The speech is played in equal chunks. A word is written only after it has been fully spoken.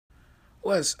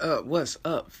What's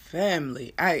up,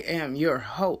 family? I am your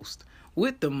host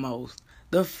with the most,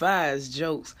 the finest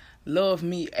jokes. Love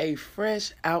me a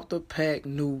fresh out the pack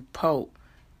new pope.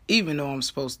 Even though I'm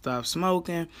supposed to stop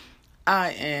smoking,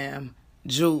 I am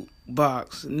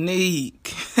Jukebox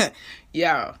Neek.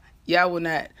 y'all will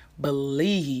not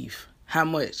believe how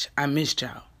much I missed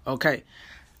y'all, okay?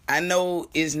 I know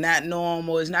it's not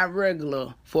normal, it's not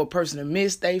regular for a person to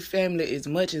miss their family as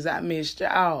much as I missed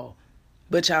y'all.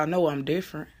 But y'all know I'm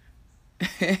different.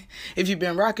 If you've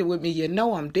been rocking with me, you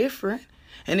know I'm different.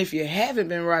 And if you haven't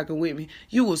been rocking with me,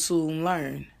 you will soon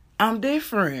learn. I'm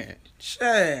different.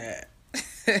 Shit.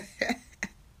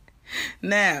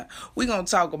 Now, we're going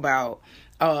to talk about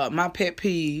my pet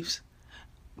peeves,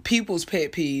 people's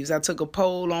pet peeves. I took a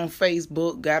poll on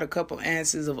Facebook, got a couple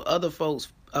answers of other folks'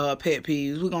 pet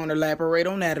peeves. We're going to elaborate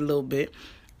on that a little bit.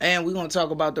 And we're going to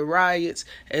talk about the riots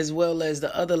as well as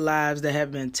the other lives that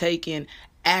have been taken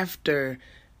after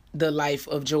the life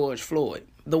of George Floyd.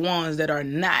 The ones that are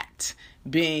not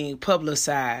being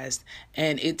publicized.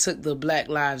 And it took the Black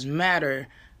Lives Matter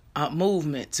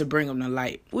movement to bring them to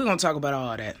light. We're going to talk about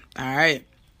all that. All right.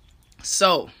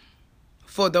 So,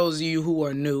 for those of you who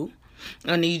are new,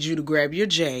 I need you to grab your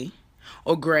J.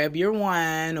 Or grab your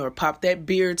wine, or pop that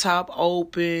beer top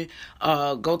open.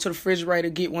 Go to the refrigerator,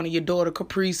 get one of your daughter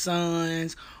Capri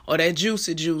Suns, or that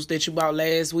juicy juice that you bought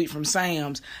last week from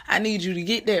Sam's. I need you to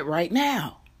get that right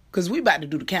now, because we about to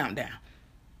do the countdown.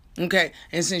 Okay?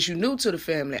 And since you're new to the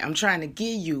family, I'm trying to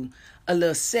give you a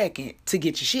little second to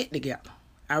get your shit together.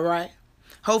 All right?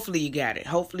 Hopefully you got it.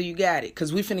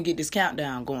 Because we finna get this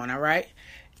countdown going, all right?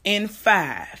 In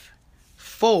 5,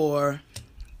 4,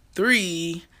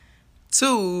 3,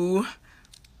 2,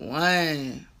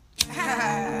 1.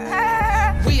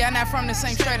 We are not from the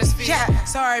same stratosphere. Yeah.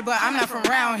 Sorry, but I'm not from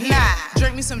around here. Nah.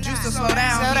 Drink me some juice to slow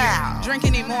down. Drink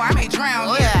anymore, I may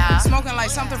drown. Yeah. Smoking like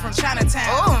something from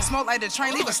Chinatown. Ooh. Smoke like the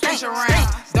train, leave a stench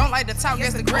around. Don't like the talk,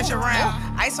 guess the Grinch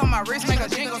around. Ice on my wrist, make a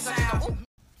jingle sound. Ooh.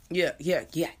 Yeah.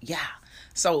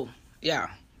 So,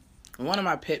 one of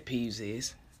my pet peeves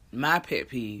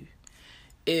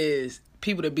is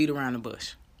people that beat around the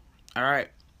bush. All right?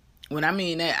 When I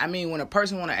mean that, I mean when a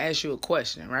person want to ask you a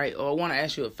question, right? Or want to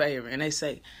ask you a favor, and they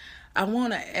say, I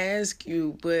want to ask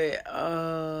you, but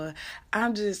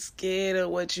I'm just scared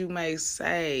of what you may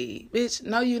say. Bitch,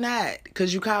 no you not,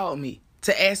 because you called me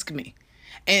to ask me.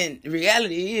 And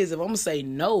reality is, if I'm going to say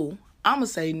no, I'm going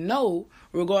to say no,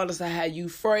 regardless of how you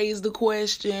phrase the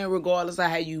question, regardless of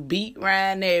how you beat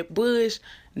around that bush,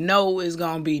 no is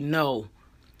going to be no.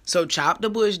 So chop the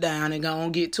bush down and go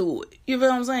on get to it. You feel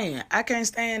what I'm saying? I can't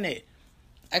stand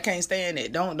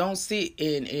that. Don't sit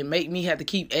and make me have to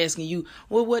keep asking you,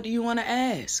 well, what do you want to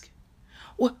ask?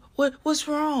 What's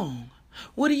wrong?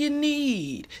 What do you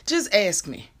need? Just ask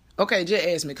me. Okay, just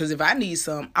ask me. Because if I need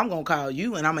something, I'm going to call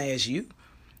you and I'm going to ask you.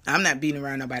 I'm not beating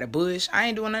around nobody bush. I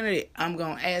ain't doing none of that. I'm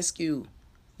going to ask you.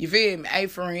 You feel me? Hey,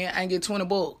 friend, I ain't get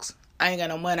 $20. I ain't got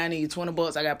no money. I need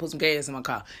 $20. I got to put some gas in my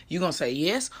car. You going to say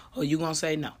yes or you going to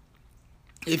say no?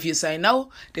 If you say no,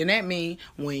 then that means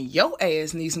when your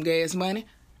ass needs some gas money,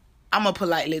 I'm going to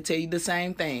politely tell you the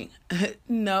same thing.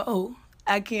 No,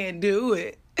 I can't do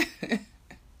it.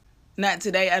 Not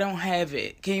today. I don't have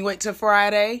it. Can you wait till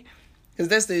Friday? Because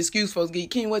that's the excuse folks get.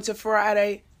 Can you wait till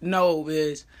Friday? No,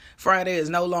 bitch. Friday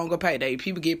is no longer payday.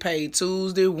 People get paid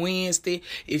Tuesday, Wednesday.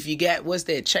 If you got, what's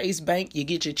that, Chase Bank, you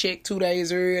get your check 2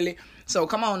 days early. So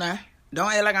come on now. Don't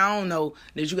act like I don't know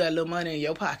that you got a little money in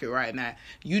your pocket right now.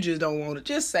 You just don't want to.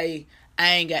 Just say,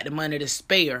 I ain't got the money to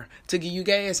spare to give you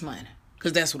gas money.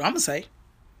 Because that's what I'm going to say.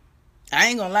 I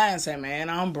ain't going to lie and say, man,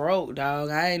 I'm broke, dog.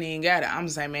 I ain't even got it. I'm going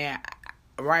to say, man,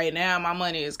 right now my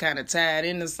money is kind of tied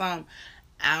into something.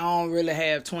 I don't really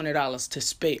have $20 to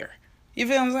spare. You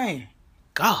feel what I'm saying?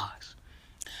 Gosh.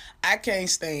 I can't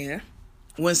stand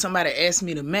when somebody asks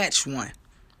me to match one.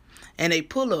 And they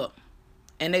pull up.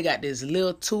 And they got this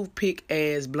little toothpick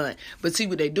ass blunt. But see,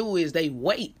 what they do is they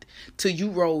wait till you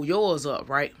roll yours up,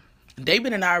 right? They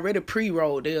been already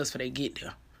pre-rolled theirs for they get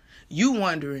there. You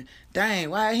wondering, dang,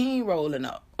 why he ain't rolling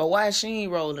up? Or why she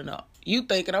ain't rolling up? You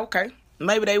thinking, okay,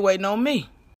 maybe they waiting on me.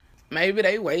 Maybe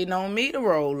they waiting on me to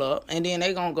roll up. And then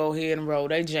they gonna go ahead and roll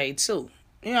their J too.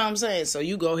 You know what I'm saying? So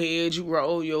you go ahead, you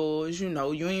roll yours, you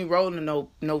know. You ain't rolling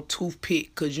no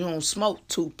toothpick because you don't smoke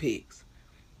toothpicks.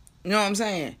 You know what I'm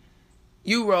saying?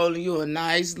 You rolling you a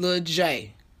nice little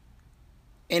J.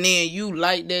 And then you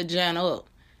light that joint up.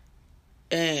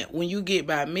 And when you get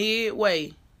by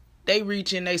midway, they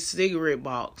reach in their cigarette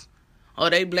box.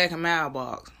 Or they Black and Mild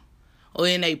box. Or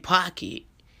in their pocket.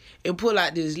 And pull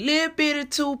out this little bitty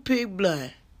toothpick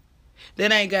blunt.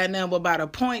 That ain't got nothing but about a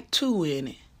 .2 in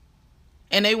it.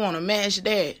 And they want to match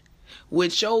that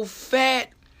with your fat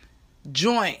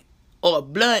joint or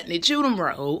blunt that you done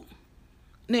rolled.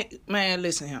 Man,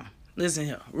 listen here. Listen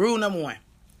here. Rule number 1.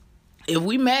 If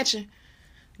we matching,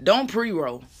 don't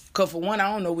pre-roll. Because for one,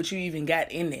 I don't know what you even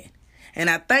got in there. And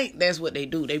I think that's what they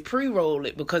do. They pre-roll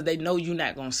it because they know you're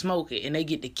not going to smoke it. And they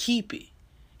get to keep it.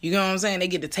 You know what I'm saying? They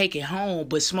get to take it home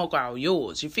but smoke all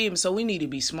yours. You feel me? So we need to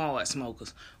be smart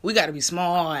smokers. We got to be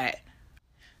smart.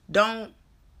 Don't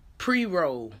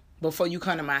pre-roll before you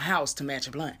come to my house to match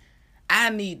a blunt. I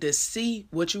need to see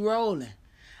what you rolling.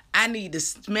 I need to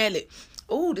smell it.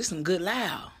 Ooh, this some good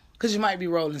loud. Because you might be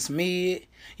rolling some mid.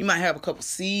 You might have a couple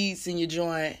seeds in your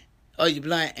joint or your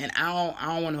blunt. And I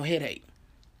don't want no headache.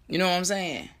 You know what I'm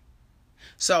saying?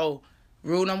 So,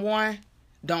 rule number 1,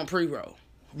 don't pre-roll.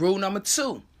 Rule number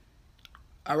 2,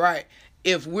 all right,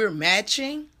 if we're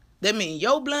matching, that means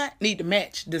your blunt need to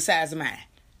match the size of mine.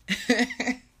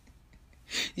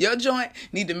 Your joint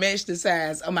need to match the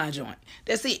size of my joint.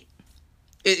 That's it.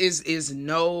 It is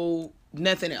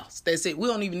nothing else. That's it. We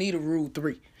don't even need a rule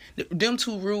 3. Them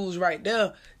 2 rules right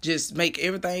there just make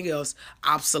everything else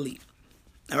obsolete.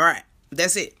 All right.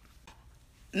 That's it.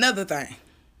 Another thing.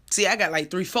 See, I got like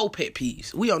 4 pet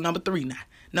peeves. We on number 3 now.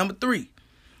 Number 3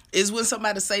 is when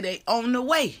somebody say they on the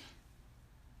way.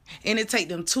 And it take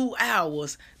them 2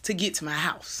 hours to get to my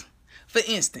house. For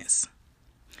instance,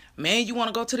 man, you want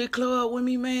to go to the club with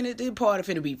me, man? This party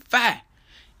finna be fire.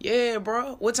 Yeah,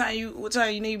 bro. What time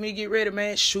you need me to get ready,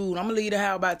 man? Shoot, I'm gonna leave the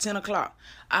house about 10 o'clock.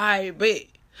 I bet.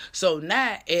 So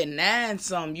now at 9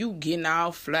 something, you getting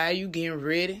all fly, you getting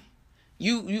ready.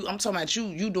 I'm talking about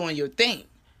you doing your thing.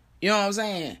 You know what I'm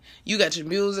saying? You got your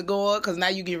music going because now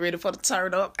you get ready for the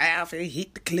turn up. I'm finna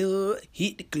hit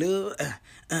the club.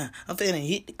 I'm finna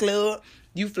hit the club.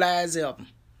 You fly as up.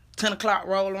 10 o'clock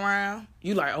roll around.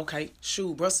 You like, okay,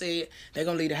 shoot, bro said they're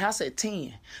going to leave the house at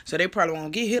 10. So they probably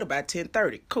won't get here about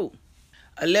 10:30. Cool.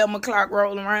 11 o'clock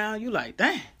roll around. You like,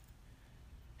 dang,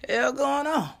 hell going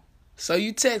on? So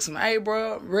you text them, hey,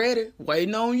 bro, ready,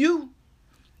 waiting on you.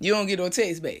 You don't get no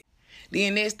text back.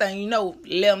 Then next thing you know,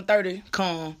 11:30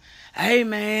 come. Hey,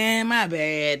 man, my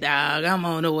bad, dog. I'm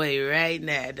on the way right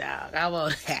now, dog. I'm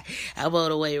on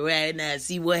the way right now.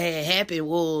 See, what had happened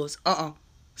was,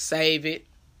 save it.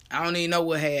 I don't even know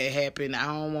what had happened. I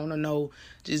don't want to know.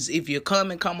 Just if you're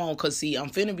coming, come on. Because, see, I'm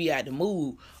finna be out the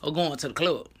mood or going to the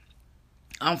club.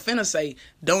 I'm finna say,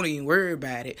 don't even worry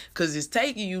about it. Because it's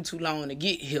taking you too long to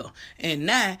get here. And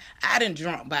now, I done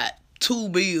drunk about 2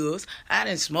 bills. I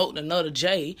done smoked another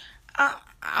J.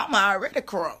 I'm already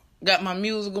crunk. Got my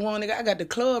music going. I got the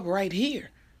club right here.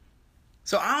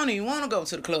 So I don't even want to go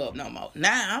to the club no more.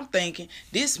 Now I'm thinking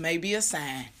this may be a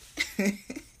sign.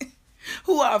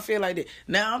 Who all feel like that?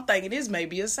 Now I'm thinking this may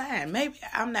be a sign. Maybe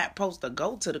I'm not supposed to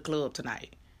go to the club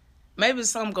tonight. Maybe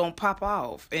something going to pop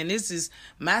off. And this is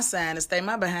my sign to stay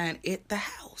my behind at the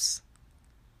house.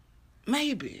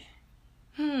 Maybe.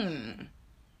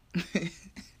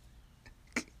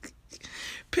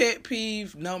 Pet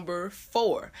peeve number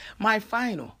 4. My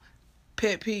final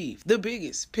pet peeve. The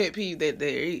biggest pet peeve that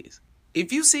there is.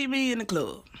 If you see me in the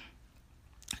club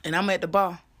and I'm at the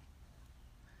bar,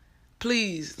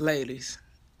 please, ladies,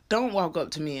 don't walk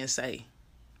up to me and say,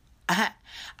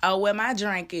 oh, where my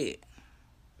drink at?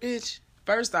 Bitch,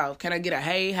 first off, can I get a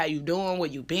hey, how you doing, where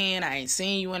you been? I ain't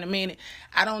seen you in a minute.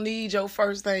 I don't need your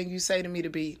first thing you say to me to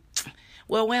be,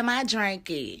 well, where my drink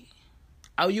at?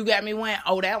 Oh, you got me one?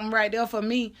 Oh, that one right there for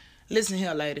me? Listen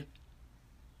here, lady.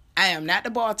 I am not the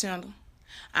bartender.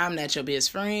 I'm not your best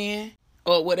friend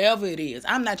or whatever it is.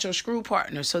 I'm not your screw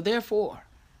partner. So therefore,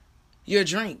 your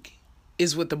drink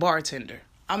is with the bartender.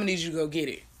 I'm going to need you to go get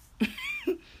it.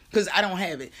 Because I don't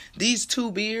have it. These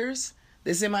 2 beers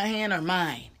that's in my hand are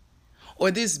mine. Or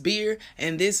this beer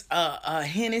and this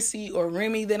Hennessy or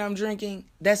Remy that I'm drinking,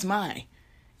 that's mine.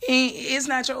 It's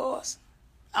not yours.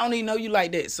 I don't even know you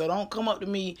like that. So don't come up to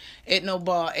me at no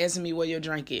bar asking me where your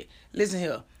drink is. Listen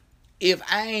here. If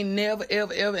I ain't never,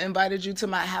 ever, ever invited you to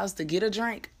my house to get a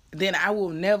drink, then I will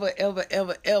never, ever,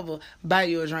 ever, ever buy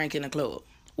you a drink in the club.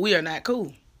 We are not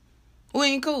cool. We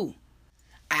ain't cool.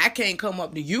 I can't come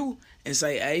up to you and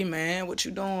say, hey, man, what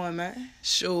you doing, man?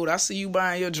 Shoot, I see you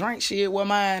buying your drink. Shit, where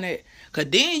mine at?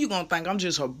 Because then you going to think I'm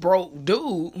just a broke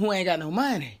dude who ain't got no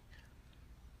money.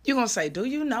 You going to say, do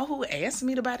you know who asked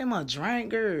me to buy them a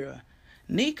drink, girl?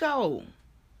 Nico.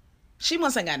 She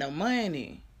must ain't got no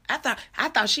money. I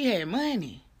thought she had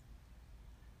money.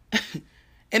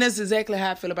 And that's exactly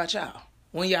how I feel about y'all.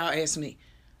 When y'all ask me,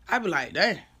 I be like,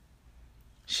 damn.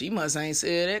 She must ain't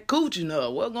said that coochie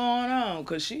enough. What going on?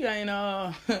 Because she ain't,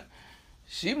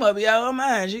 she must be out of her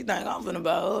mind. She think I'm finna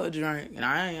buy her a drink. And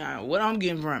I ain't, what I'm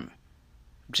getting from her.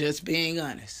 Just being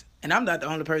honest. And I'm not the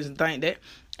only person to think that.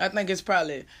 I think it's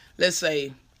probably, let's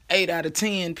say, 8 out of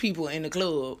 10 people in the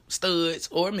club, studs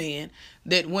or men,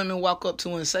 that women walk up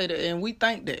to and say that, and we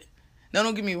think that. Now,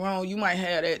 don't get me wrong, you might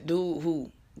have that dude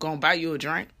who gonna buy you a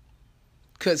drink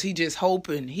because he just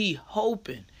hoping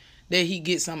that he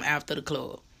gets something after the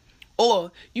club.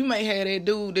 Or you may have that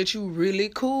dude that you really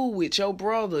cool with, your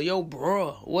brother, your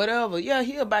bruh, whatever. Yeah,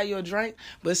 he'll buy you a drink,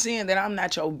 but seeing that I'm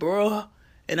not your bruh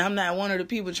and I'm not one of the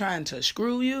people trying to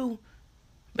screw you,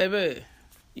 baby,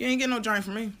 you ain't getting no drink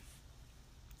from me.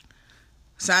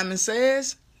 Simon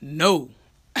Says, no.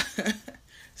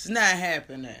 It's not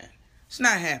happening. It's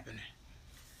not happening.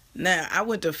 Now, I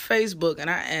went to Facebook and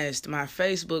I asked my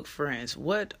Facebook friends,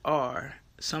 what are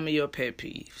some of your pet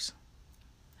peeves?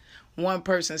 One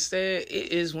person said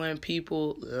it is when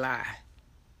people lie.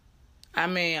 I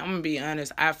mean, I'm going to be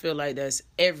honest. I feel like that's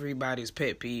everybody's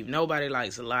pet peeve. Nobody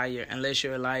likes a liar unless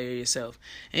you're a liar yourself.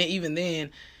 And even then,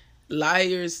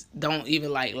 liars don't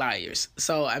even like liars.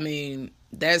 So, I mean,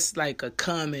 that's like a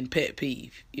common pet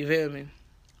peeve. You feel me?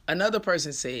 Another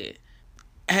person said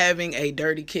having a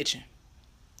dirty kitchen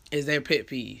is their pet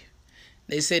peeve.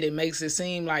 They said it makes it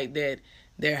seem like that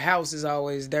their house is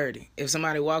always dirty. If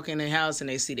somebody walk in their house and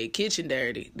they see their kitchen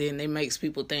dirty, then it makes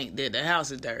people think that the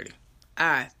house is dirty.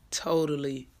 I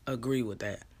totally agree with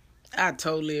that. I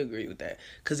totally agree with that.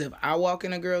 Because if I walk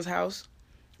in a girl's house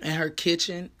and her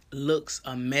kitchen looks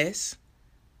a mess,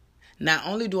 not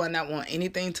only do I not want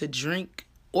anything to drink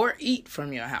or eat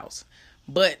from your house,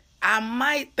 but I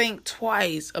might think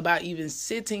twice about even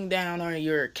sitting down on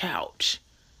your couch.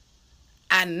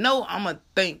 I know I'm going to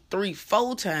think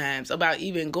 3-4 times about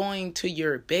even going to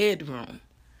your bedroom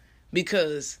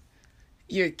because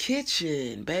your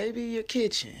kitchen, baby, your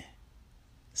kitchen.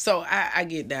 So I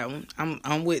get that one.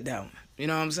 I'm with that one. You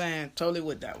know what I'm saying? Totally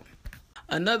with that one.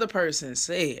 Another person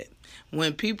said,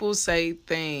 when people say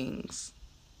things,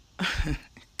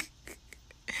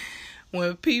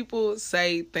 when people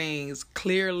say things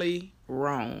clearly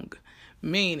wrong,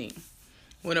 meaning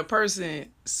when a person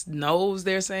knows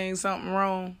they're saying something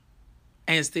wrong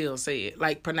and still say it,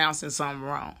 like pronouncing something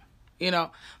wrong. You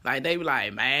know, like they be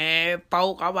like, man,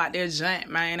 folk, I'm out there jant,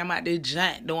 man. I'm out there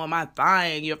jant doing my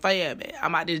thing. You feel me?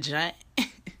 I'm out there jant.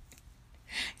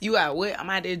 You out what? I'm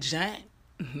out there jant.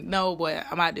 No, boy,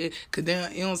 I'm out there. Because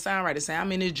then it don't sound right to say,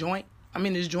 I'm in this joint. I'm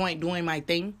in this joint doing my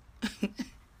thing.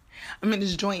 I'm in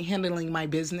this joint handling my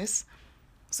business.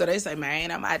 So they say,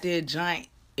 man, I'm out there jant.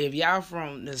 If y'all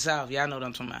from the South, y'all know what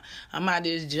I'm talking about. I'm out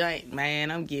this joint, man.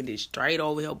 I'm getting it straight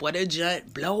over here. Boy, that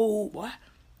joint blow, boy.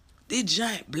 This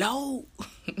joint blow.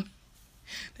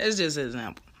 That's just an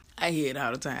example. I hear it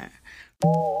all the time.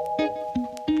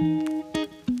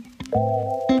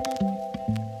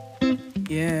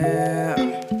 Yeah.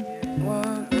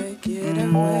 Wanna get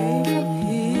away from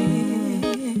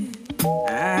here.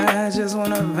 I just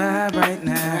wanna vibe right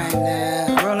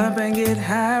now. Roll up and get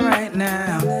high right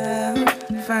now.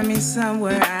 Find me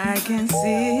somewhere I can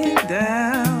sit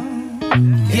down.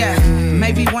 Yeah,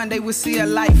 maybe one day we'll see a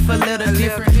life a little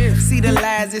different. See the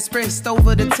lies expressed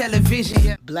over the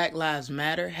television. Black Lives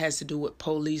Matter has to do with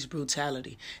police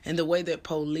brutality and the way that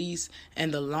police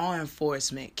and the law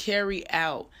enforcement carry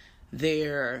out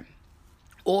their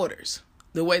orders,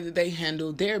 the way that they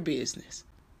handle their business.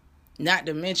 Not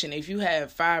to mention, if you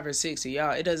have 5 or 6 of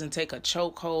y'all, it doesn't take a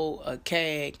chokehold, a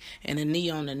gag, and a knee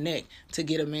on the neck to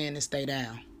get a man to stay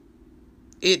down.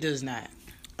 It does not.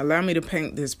 Allow me to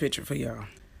paint this picture for y'all.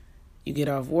 You get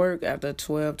off work after a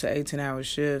 12 to 18-hour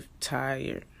shift,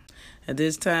 tired. At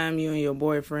this time, you and your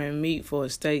boyfriend meet for a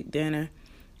steak dinner,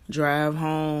 drive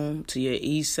home to your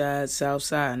east side, south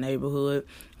side neighborhood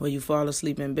where you fall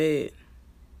asleep in bed.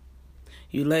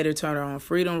 You later turn on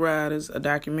Freedom Riders, a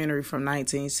documentary from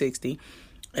 1960,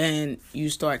 and you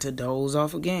start to doze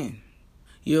off again.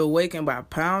 You're awakened by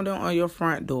pounding on your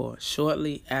front door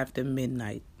shortly after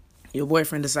midnight. Your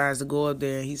boyfriend decides to go up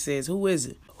there and he says, "Who is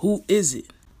it? Who is it?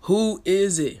 Who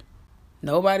is it?"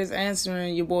 Nobody's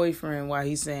answering your boyfriend while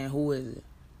he's saying, "Who is it?"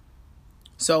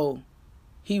 So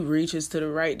he reaches to the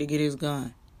right to get his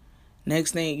gun.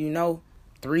 Next thing you know,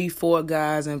 3-4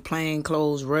 guys in plain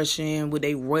clothes rush in with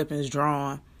their weapons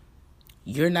drawn.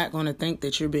 You're not going to think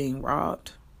that you're being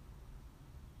robbed.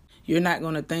 You're not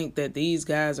going to think that these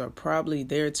guys are probably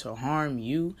there to harm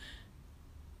you.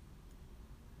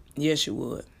 Yes, you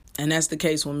would. And that's the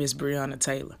case with Miss Breonna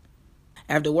Taylor.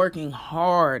 After working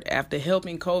hard, after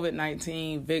helping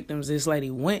COVID-19 victims, this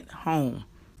lady went home,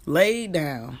 laid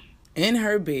down in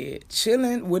her bed,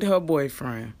 chilling with her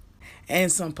boyfriend,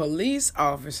 and some police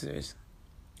officers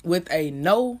with a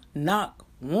no-knock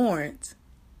warrant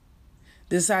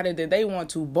decided that they want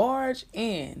to barge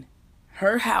in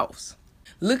her house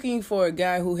looking for a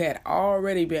guy who had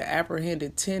already been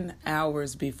apprehended 10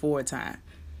 hours before time.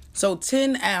 So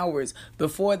 10 hours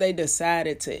before they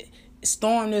decided to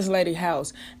storm this lady's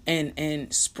house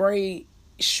and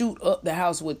shoot up the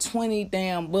house with 20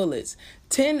 damn bullets.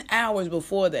 10 hours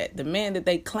before that, the man that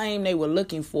they claimed they were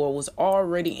looking for was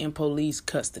already in police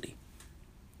custody.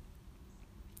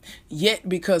 Yet,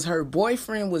 because her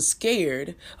boyfriend was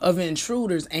scared of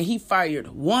intruders and he fired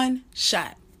one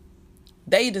shot,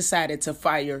 they decided to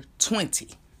fire 20.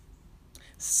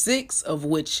 6 of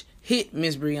which hit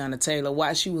Miss Breonna Taylor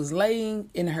while she was laying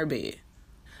in her bed.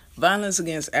 Violence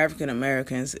Against African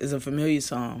Americans is a familiar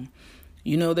song.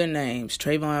 You know their names: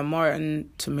 Trayvon Martin,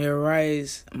 Tamir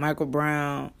Rice, Michael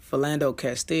Brown, Philando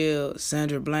Castile,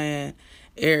 Sandra Bland,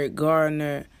 Eric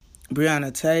Gardner,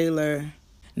 Breonna Taylor.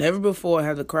 Never before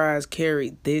have the cries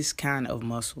carried this kind of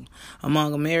muscle.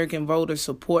 Among American voters,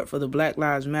 support for the Black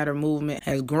Lives Matter movement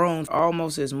has grown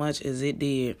almost as much as it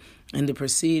did in the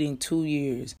preceding 2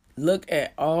 years. Look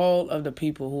at all of the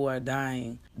people who are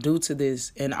dying due to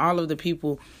this, and all of the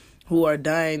people who are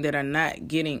dying that are not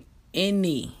getting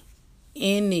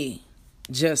any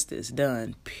justice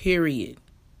done, period.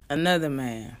 Another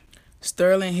man,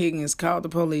 Sterling Higgins, called the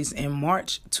police in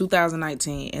March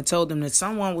 2019 and told them that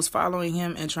someone was following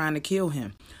him and trying to kill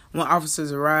him. When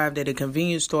officers arrived at a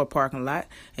convenience store parking lot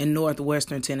in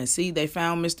northwestern Tennessee, they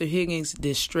found Mr. Higgins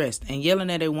distressed and yelling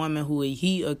at a woman who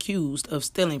he accused of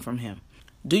stealing from him.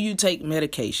 Do you take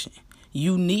medication?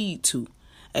 You need to,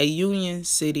 a Union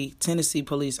City, Tennessee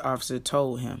police officer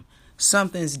told him.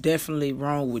 Something's definitely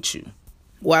wrong with you.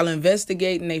 While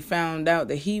investigating, they found out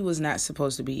that he was not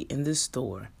supposed to be in this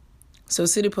store. So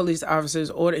city police officers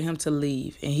ordered him to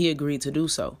leave, and he agreed to do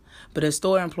so. But a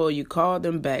store employee called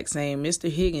them back saying Mr.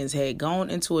 Higgins had gone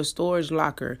into a storage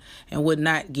locker and would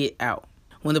not get out.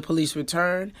 When the police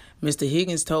returned, Mr.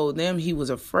 Higgins told them he was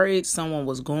afraid someone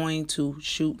was going to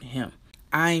shoot him.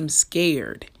 I'm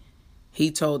scared,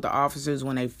 he told the officers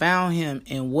when they found him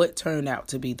in what turned out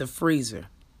to be the freezer.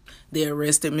 They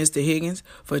arrested Mr. Higgins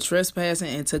for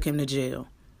trespassing and took him to jail.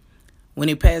 When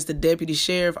he passed the deputy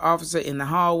sheriff officer in the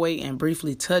hallway and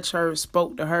briefly touched her,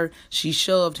 spoke to her, she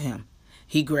shoved him.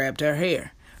 He grabbed her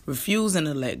hair, refusing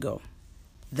to let go.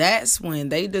 That's when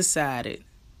they decided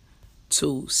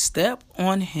to step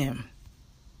on him,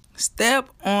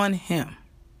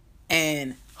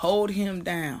 and hold him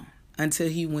down until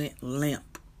he went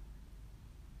limp.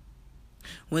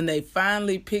 When they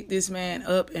finally picked this man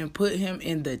up and put him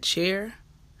in the chair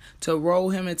to roll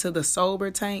him into the sober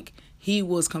tank, he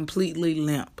was completely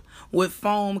limp, with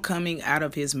foam coming out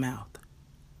of his mouth.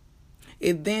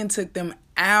 It then took them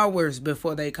hours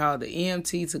before they called the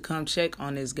EMT to come check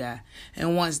on this guy.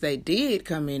 And once they did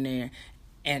come in there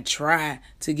and try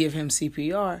to give him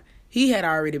CPR, he had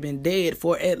already been dead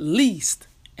for at least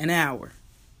an hour.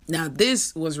 Now,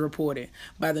 this was reported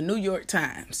by the New York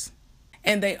Times.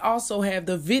 And they also have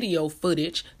the video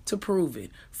footage to prove it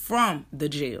from the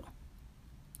jail.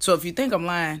 So if you think I'm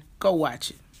lying, go watch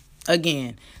it.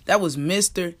 Again, that was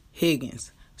Mr.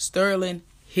 Higgins, Sterling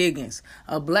Higgins,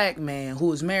 a black man who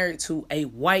was married to a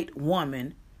white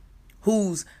woman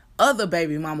whose other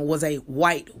baby mama was a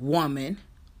white woman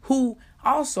who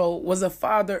also was a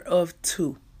father of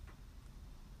 2.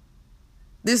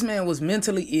 This man was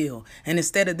mentally ill, and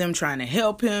instead of them trying to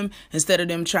help him, instead of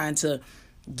them trying to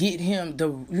get him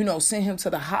send him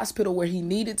to the hospital where he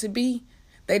needed to be,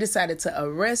 they decided to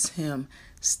arrest him,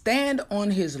 stand on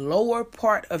his lower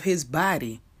part of his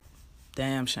body.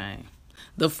 Damn shame.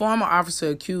 The former officer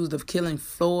accused of killing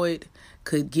Floyd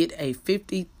could get a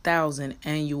 $50,000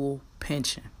 annual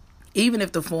pension. Even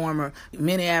if the former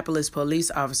Minneapolis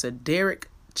police officer Derek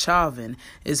Chauvin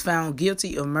is found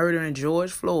guilty of murdering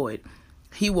George Floyd,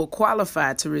 he will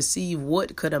qualify to receive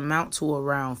what could amount to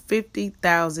around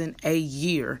 $50,000 a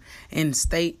year in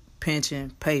state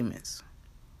pension payments.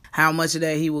 How much of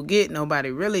that he will get,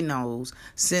 nobody really knows,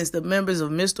 since the members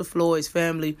of Mr. Floyd's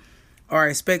family are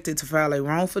expected to file a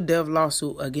wrongful death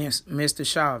lawsuit against Mr.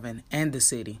 Chauvin and the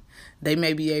city. They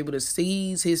may be able to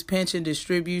seize his pension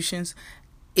distributions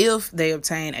if they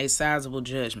obtain a sizable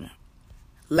judgment.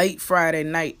 Late Friday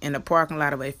night in the parking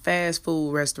lot of a fast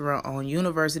food restaurant on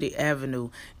University Avenue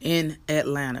in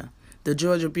Atlanta, the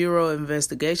Georgia Bureau of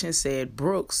Investigation said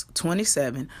Brooks,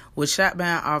 27, was shot by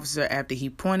an officer after he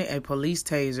pointed a police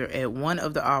taser at one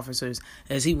of the officers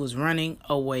as he was running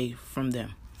away from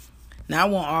them. Now I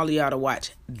want all of y'all to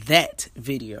watch that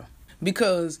video,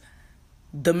 because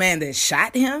the man that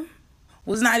shot him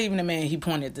was not even the man he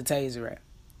pointed the taser at.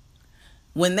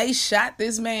 When they shot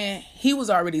this man, he was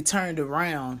already turned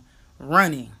around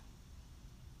running.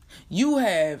 You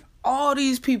have all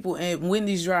these people in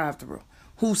Wendy's drive-thru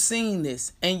who's seen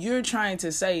this, and you're trying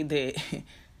to say that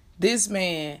this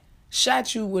man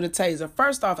shot you with a taser.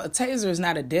 First off, a taser is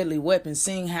not a deadly weapon,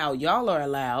 seeing how y'all are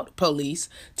allowed, police,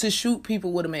 to shoot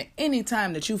people with them at any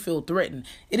time that you feel threatened.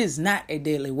 It is not a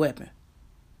deadly weapon.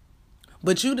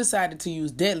 But you decided to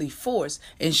use deadly force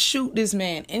and shoot this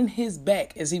man in his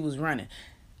back as he was running.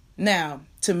 Now,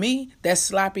 to me, that's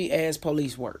sloppy ass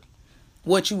police work.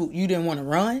 What, you didn't want to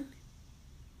run?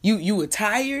 You were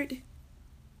tired?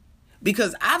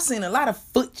 Because I've seen a lot of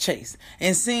foot chase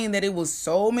and seeing that it was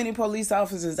so many police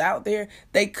officers out there,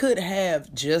 they could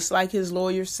have, just like his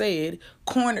lawyer said,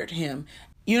 cornered him.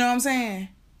 You know what I'm saying?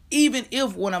 Even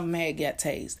if one of them had got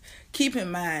tased. Keep in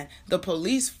mind, the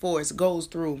police force goes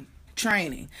through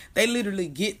training. They literally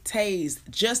get tased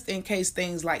just in case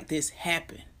things like this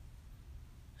happen.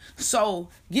 So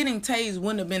getting tased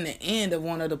wouldn't have been the end of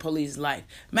one of the police's life.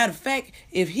 Matter of fact,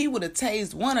 if he would have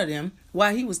tased one of them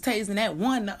while he was tasing that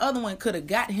one, the other one could have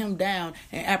got him down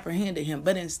and apprehended him.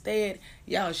 But instead,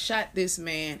 y'all shot this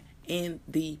man in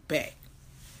the back.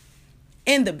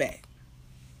 In the back.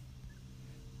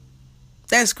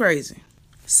 That's crazy.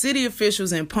 City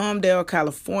officials in Palmdale,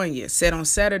 California said on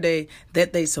Saturday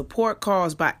that they support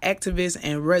calls by activists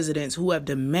and residents who have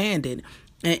demanded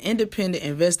an independent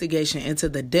investigation into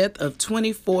the death of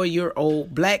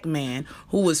 24-year-old black man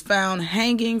who was found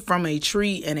hanging from a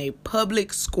tree in a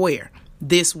public square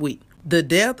this week. The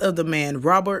death of the man,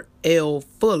 Robert L.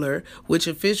 Fuller, which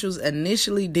officials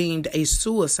initially deemed a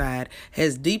suicide,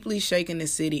 has deeply shaken the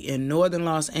city in northern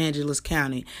Los Angeles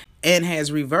County and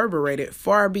has reverberated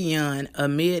far beyond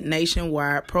amid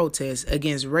nationwide protests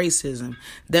against racism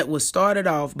that was started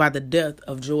off by the death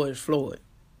of George Floyd.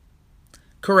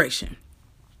 Correction.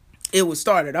 It was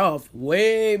started off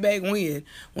way back when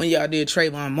y'all did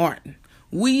Trayvon Martin.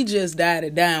 We just died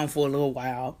it down for a little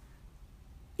while,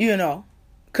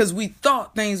 because we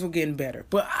thought things were getting better.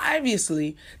 But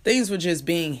obviously, things were just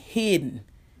being hidden.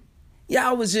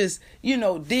 Y'all was just,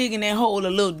 digging that hole a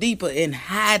little deeper and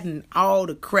hiding all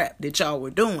the crap that y'all were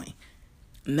doing.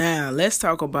 Now, let's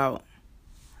talk about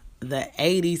the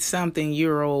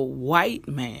 80-something-year-old white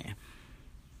man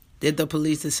that the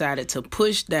police decided to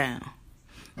push down.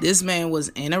 This man was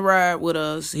in a ride with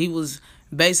us. He was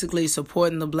basically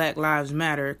supporting the Black Lives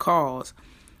Matter cause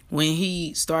when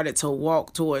he started to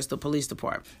walk towards the police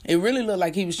department. It really looked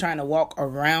like he was trying to walk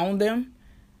around them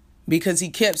because he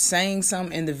kept saying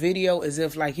something in the video as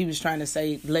if like he was trying to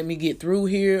say, let me get through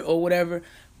here or whatever.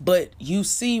 But you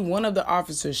see one of the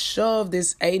officers shove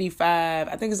this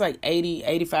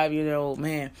 85-year-old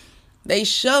man. They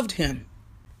shoved him.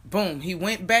 Boom. He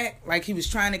went back like he was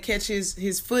trying to catch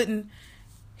his footing.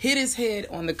 Hit his head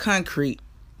on the concrete.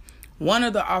 One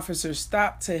of the officers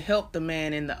stopped to help the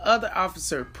man, and the other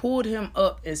officer pulled him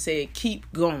up and said,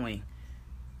 keep going.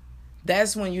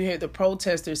 That's when you hear the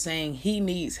protester saying he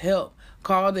needs help.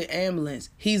 Call the ambulance.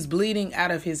 He's bleeding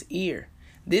out of his ear.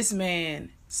 This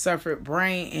man suffered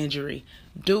brain injury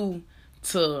due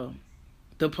to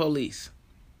the police.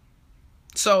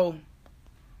 So,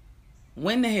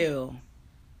 when the hell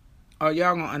are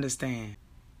y'all gonna understand?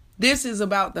 This is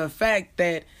about the fact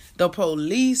that the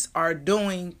police are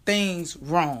doing things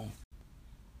wrong.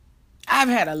 I've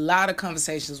had a lot of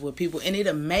conversations with people, and it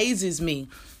amazes me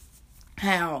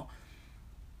how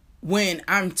when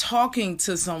I'm talking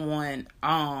to someone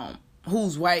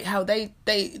who's white, how they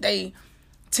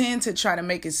tend to try to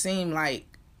make it seem like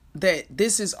that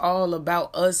this is all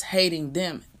about us hating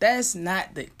them. That's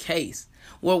not the case.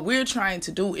 What we're trying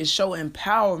to do is show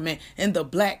empowerment in the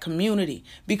black community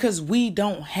because we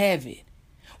don't have it.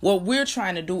 What we're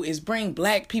trying to do is bring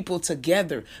black people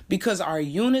together because our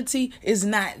unity is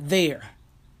not there.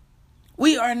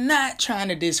 We are not trying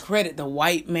to discredit the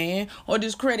white man or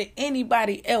discredit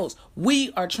anybody else.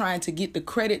 We are trying to get the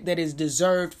credit that is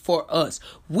deserved for us.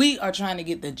 We are trying to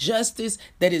get the justice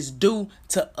that is due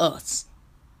to us.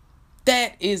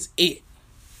 That is it.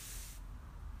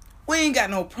 We ain't got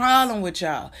no problem with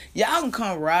y'all. Y'all can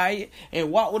come riot and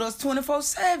walk with us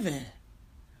 24/7.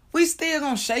 We still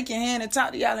gonna shake your hand and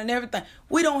talk to y'all and everything.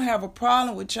 We don't have a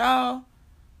problem with y'all.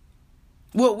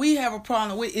 What we have a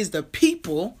problem with is the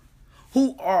people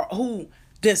who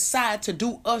decide to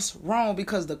do us wrong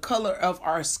because the color of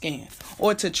our skin,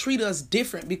 or to treat us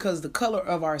different because the color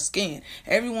of our skin.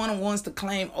 Everyone wants to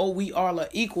claim, oh, we all are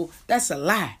equal. That's a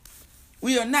lie.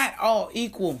 We are not all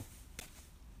equal.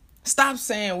 Stop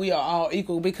saying we are all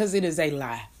equal because it is a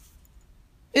lie.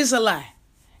 It's a lie.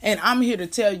 And I'm here to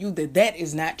tell you that that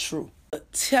is not true.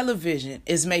 Television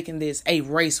is making this a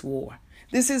race war.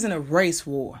 This isn't a race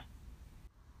war.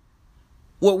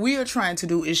 What we are trying to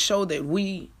do is show that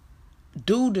we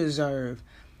do deserve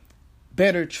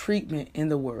better treatment in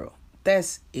the world.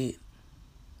 That's it.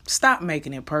 Stop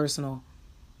making it personal.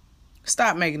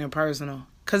 Stop making it personal,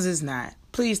 because it's not.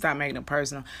 Please stop making it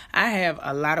personal. I have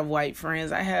a lot of white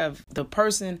friends. I have the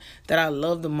person that I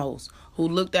love the most, who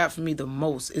looked out for me the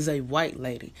most, is a white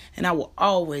lady. And I will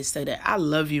always say that. I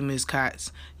love you, Miss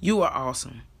Cox. You are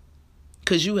awesome.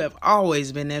 Because you have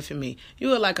always been there for me.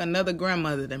 You are like another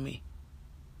grandmother to me.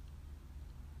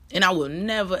 And I will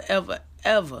never, ever,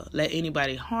 ever let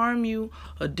anybody harm you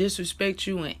or disrespect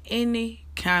you in any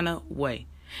kind of way.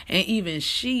 And even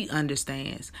she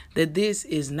understands that this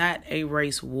is not a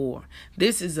race war.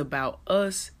 This is about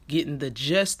us getting the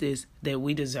justice that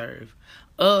we deserve.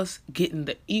 Us getting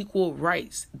the equal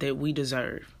rights that we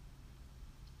deserve.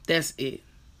 That's it.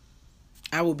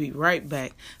 I will be right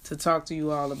back to talk to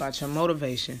you all about your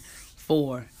motivation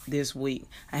for this week.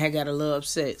 I had got a little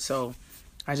upset, so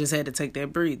I just had to take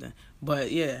that breather.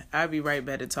 But yeah, I'll be right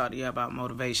back to talk to you about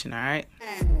motivation, all right?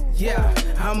 Yeah,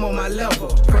 I'm on my level,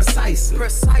 precisely.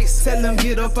 Tell him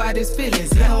get up out his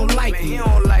feelings, he don't like me.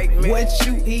 What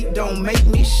you eat don't make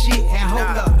me shit. And hold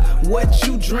up, what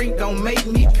you drink don't make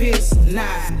me piss.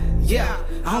 Nah, yeah,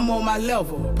 I'm on my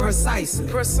level, precisely.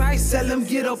 Tell him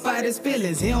get up out his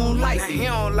feelings, he don't like me.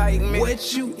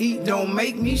 What you eat don't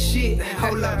make me shit. And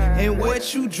hold up, and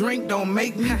what you drink don't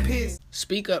make me piss.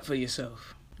 Speak up for yourself.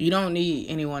 You don't need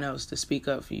anyone else to speak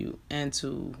up for you and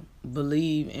to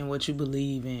believe in what you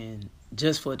believe in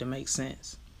just for it to make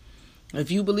sense. If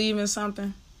you believe in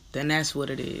something, then that's what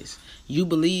it is. You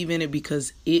believe in it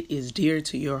because it is dear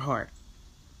to your heart.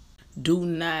 Do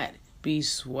not be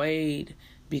swayed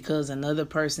because another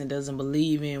person doesn't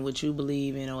believe in what you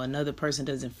believe in, or another person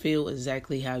doesn't feel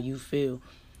exactly how you feel.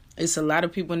 It's a lot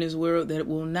of people in this world that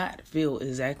will not feel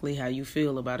exactly how you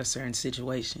feel about a certain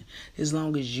situation. As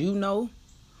long as you know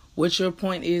what your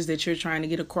point is that you're trying to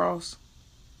get across,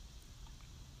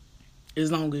 as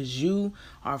long as you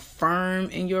are firm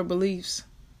in your beliefs,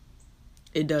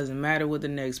 it doesn't matter what the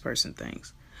next person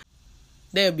thinks.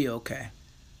 They'll be okay.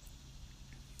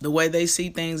 The way they see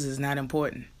things is not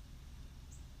important.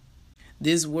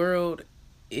 This world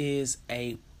is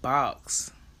a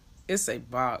box. It's a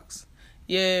box.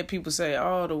 Yeah, people say,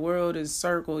 oh, the world is a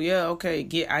circle. Yeah,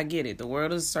 okay, I get it. The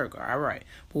world is a circle. All right.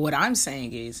 But what I'm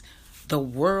saying is, the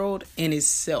world in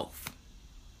itself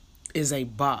is a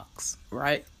box,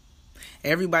 right?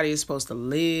 Everybody is supposed to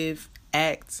live,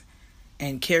 act,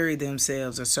 and carry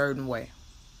themselves a certain way.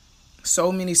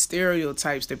 So many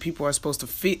stereotypes that people are supposed to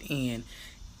fit in.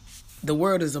 The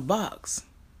world is a box.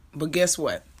 But guess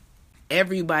what?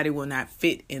 Everybody will not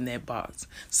fit in that box.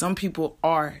 Some people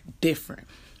are different.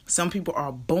 Some people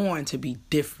are born to be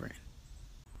different.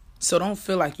 So don't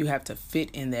feel like you have to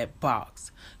fit in that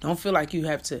box. Don't feel like you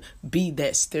have to be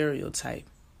that stereotype.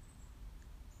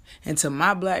 And to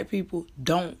my black people,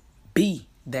 don't be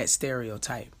that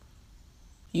stereotype.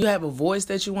 You have a voice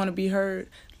that you want to be heard,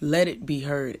 let it be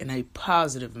heard in a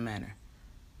positive manner.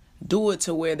 Do it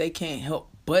to where they can't help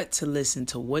but to listen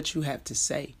to what you have to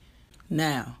say.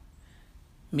 Now,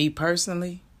 me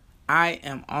personally, I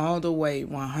am all the way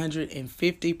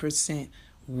 150%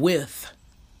 with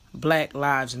Black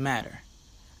Lives Matter.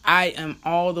 I am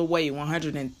all the way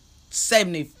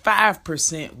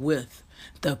 175% with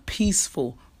the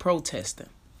peaceful protesting.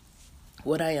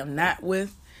 What I am not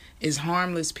with is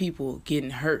harmless people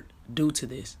getting hurt due to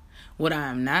this. What I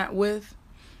am not with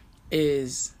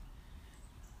is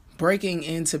breaking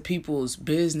into people's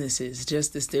businesses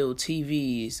just to steal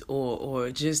TVs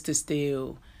or just to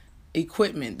steal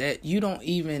equipment that you don't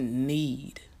even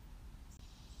need.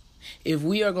 If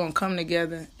we are going to come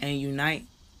together and unite,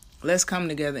 let's come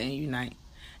together and unite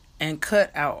and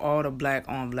cut out all the black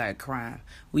on black crime.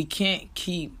 We can't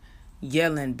keep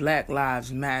yelling Black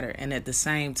Lives Matter and at the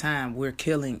same time we're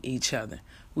killing each other.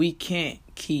 We can't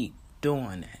keep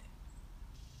doing that.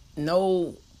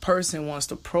 No person wants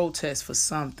to protest for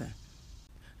something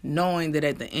knowing that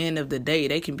at the end of the day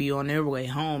they can be on their way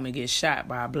home and get shot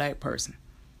by a black person.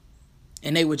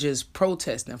 And they were just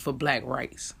protesting for black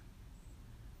rights.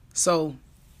 So,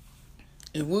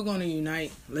 if we're going to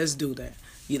unite, let's do that.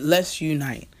 Let's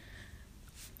unite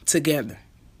together.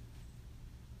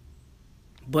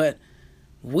 But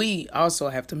we also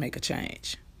have to make a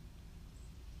change.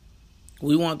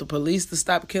 We want the police to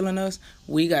stop killing us.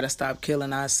 We got to stop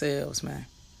killing ourselves, man.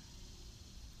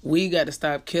 We got to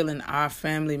stop killing our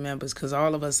family members because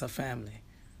all of us are family.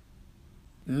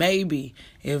 Maybe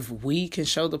if we can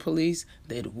show the police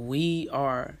that we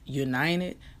are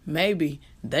united, maybe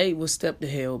they will step the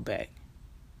hell back.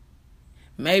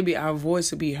 Maybe our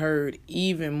voice will be heard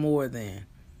even more then.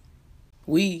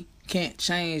 We can't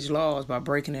change laws by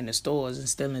breaking into stores and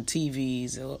stealing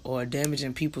TVs or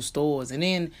damaging people's stores and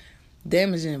then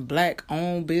damaging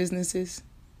black-owned businesses,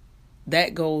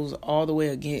 that goes all the way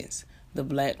against the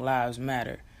Black Lives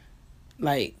Matter.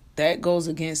 Like, that goes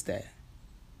against that.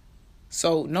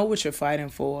 So know what you're fighting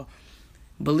for.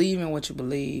 Believe in what you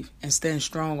believe and stand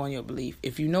strong on your belief.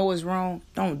 If you know it's wrong,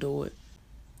 don't do it.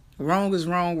 Wrong is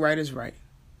wrong, right is right.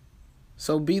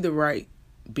 So be the right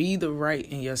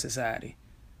in your society.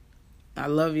 I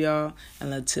love y'all,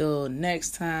 and until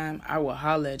next time, I will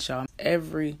holler at y'all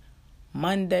every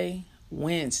Monday,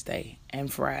 Wednesday,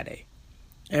 and Friday.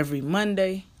 Every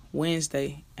Monday,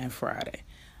 Wednesday, and Friday.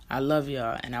 I love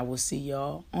y'all, and I will see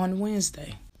y'all on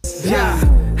Wednesday. Yeah,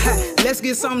 let's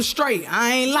get something straight.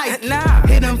 I ain't like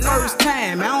hit him first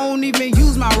time. I don't even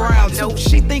use my round two.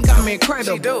 She think I'm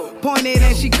incredible. Pointed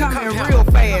and she coming real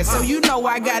fast. So you know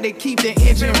I gotta keep the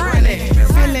engine running.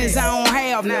 Feelings I don't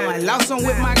have none. Lost them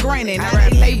with my granny. Now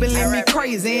they labeling me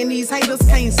crazy and these haters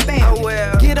can't stand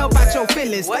it. Get up out your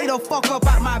feelings. Stay the fuck up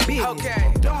out my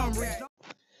business.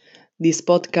 This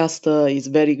podcast is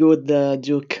very good,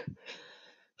 Duke.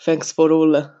 Thanks for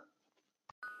all.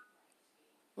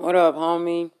 What up,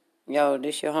 homie? Yo,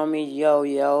 this your homie, Yo.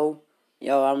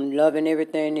 Yo, I'm loving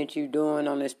everything that you doing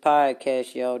on this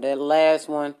podcast, yo. That last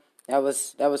one, that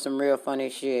was some real funny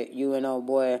shit. You and old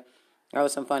boy, that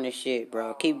was some funny shit,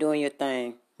 bro. Keep doing your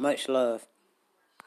thing. Much love.